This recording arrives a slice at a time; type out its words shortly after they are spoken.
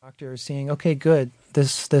doctor seeing, okay, good,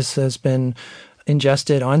 this has been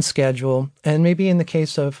ingested on schedule. And maybe in the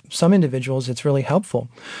case of some individuals, it's really helpful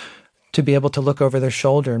to be able to look over their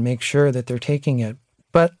shoulder and make sure that they're taking it.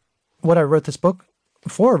 But what I wrote this book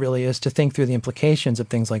for really is to think through the implications of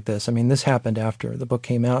things like this. I mean, this happened after the book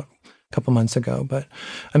came out a couple months ago. But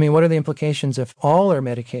I mean, what are the implications if all our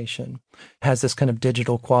medication has this kind of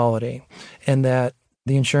digital quality and that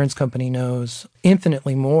the insurance company knows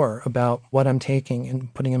infinitely more about what I'm taking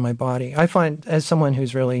and putting in my body? I find, as someone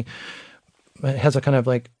who's really has a kind of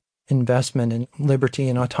like investment in liberty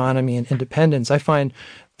and autonomy and independence, I find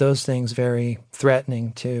those things very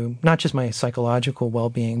threatening to not just my psychological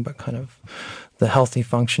well-being, but kind of the healthy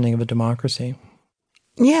functioning of a democracy.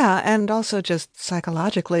 Yeah, and also just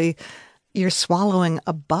psychologically, you're swallowing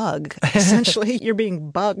a bug. Essentially, you're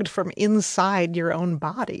being bugged from inside your own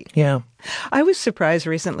body. Yeah. I was surprised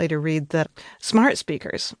recently to read that smart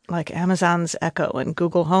speakers like Amazon's Echo and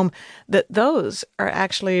Google Home, that those are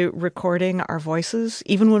actually recording our voices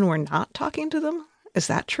even when we're not talking to them. Is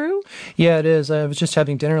that true? Yeah, it is. I was just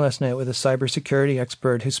having dinner last night with a cybersecurity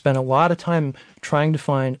expert who spent a lot of time trying to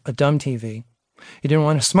find a dumb TV. He didn't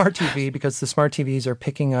want a smart TV because the smart TVs are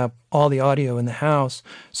picking up all the audio in the house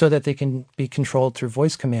so that they can be controlled through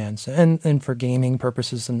voice commands and for gaming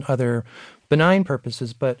purposes and other benign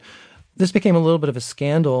purposes. But this became a little bit of a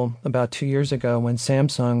scandal about 2 years ago when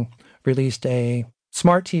Samsung released a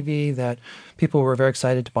smart TV that people were very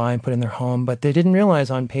excited to buy and put in their home, but they didn't realize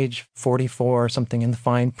on page 44 or something in the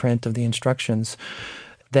fine print of the instructions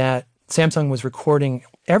that Samsung was recording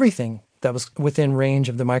everything that was within range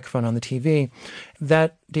of the microphone on the TV.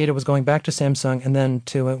 That data was going back to Samsung and then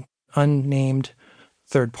to an unnamed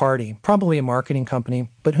third party, probably a marketing company,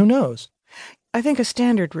 but who knows? I think a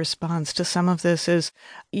standard response to some of this is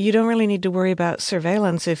you don't really need to worry about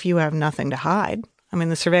surveillance if you have nothing to hide. I mean,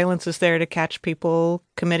 the surveillance is there to catch people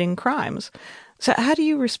committing crimes. So how do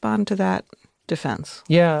you respond to that defense?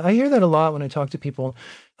 Yeah, I hear that a lot when I talk to people.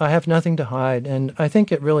 I have nothing to hide. And I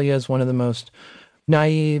think it really is one of the most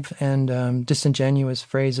naive and disingenuous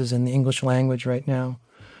phrases in the English language right now.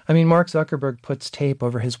 I mean, Mark Zuckerberg puts tape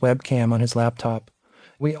over his webcam on his laptop.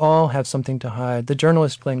 We all have something to hide. The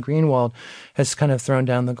journalist Glenn Greenwald has kind of thrown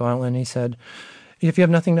down the gauntlet and he said, if you have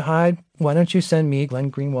nothing to hide, why don't you send me,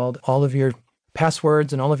 Glenn Greenwald, all of your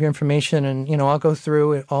passwords and all of your information, and I'll go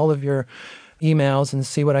through all of your emails and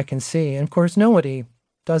see what I can see. And of course, nobody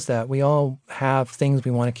does that. We all have things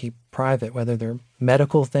we want to keep private, whether they're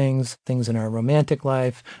medical things, things in our romantic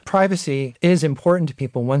life. Privacy is important to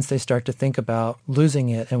people once they start to think about losing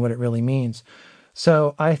it and what it really means.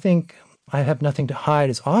 So I think I have nothing to hide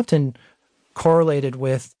is often correlated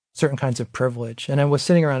with certain kinds of privilege. And I was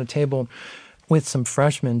sitting around a table with some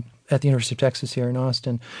freshmen at the University of Texas here in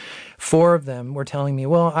Austin. 4 of them were telling me,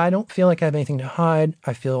 well, I don't feel like I have anything to hide.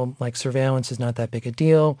 I feel like surveillance is not that big a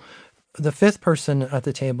deal. The 5th person at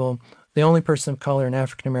the table, the only person of color, an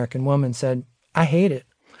African-American woman, said, I hate it.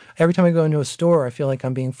 Every time I go into a store, I feel like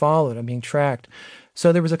I'm being followed, I'm being tracked.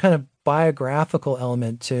 So there was a kind of biographical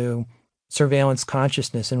element to surveillance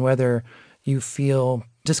consciousness and whether you feel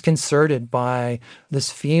disconcerted by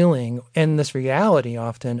this feeling and this reality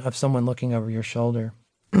often of someone looking over your shoulder.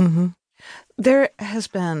 Mm-hmm. There has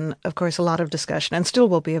been, of course, a lot of discussion and still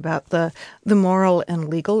will be about the moral and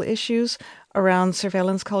legal issues around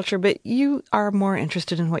surveillance culture, but you are more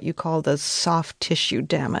interested in what you call the soft tissue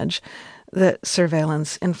damage that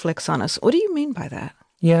surveillance inflicts on us. What do you mean by that?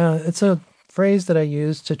 Yeah, it's a phrase that I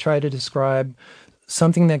use to try to describe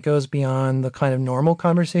something that goes beyond the kind of normal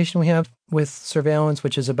conversation we have with surveillance,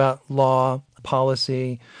 which is about law,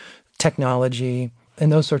 policy, technology,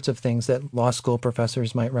 and those sorts of things that law school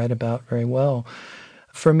professors might write about very well.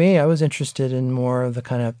 For me, I was interested in more of the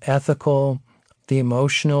kind of ethical, the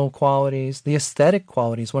emotional qualities, the aesthetic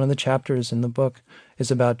qualities. One of the chapters in the book is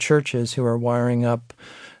about churches who are wiring up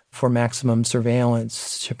for maximum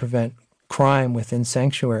surveillance to prevent crime within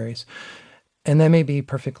sanctuaries. And that may be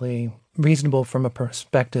perfectly reasonable from a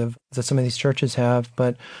perspective that some of these churches have,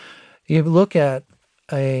 but you look at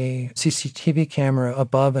a CCTV camera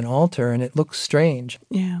above an altar and it looks strange.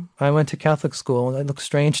 Yeah. I went to Catholic school and it looked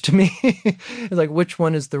strange to me. It's like, which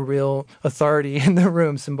one is the real authority in the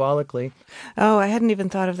room symbolically? Oh, I hadn't even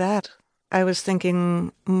thought of that. I was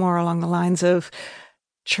thinking more along the lines of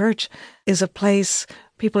church is a place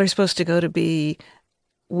people are supposed to go to be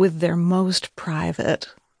with their most private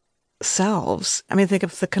selves. I mean, think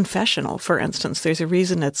of the confessional, for instance. There's a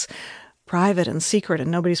reason it's private and secret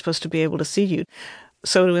and nobody's supposed to be able to see you.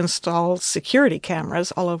 So to install security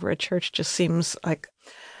cameras all over a church just seems like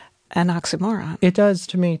an oxymoron. It does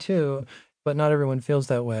to me too, but not everyone feels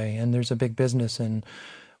that way. And there's a big business in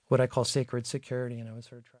what I call sacred security, and I was sort of trying.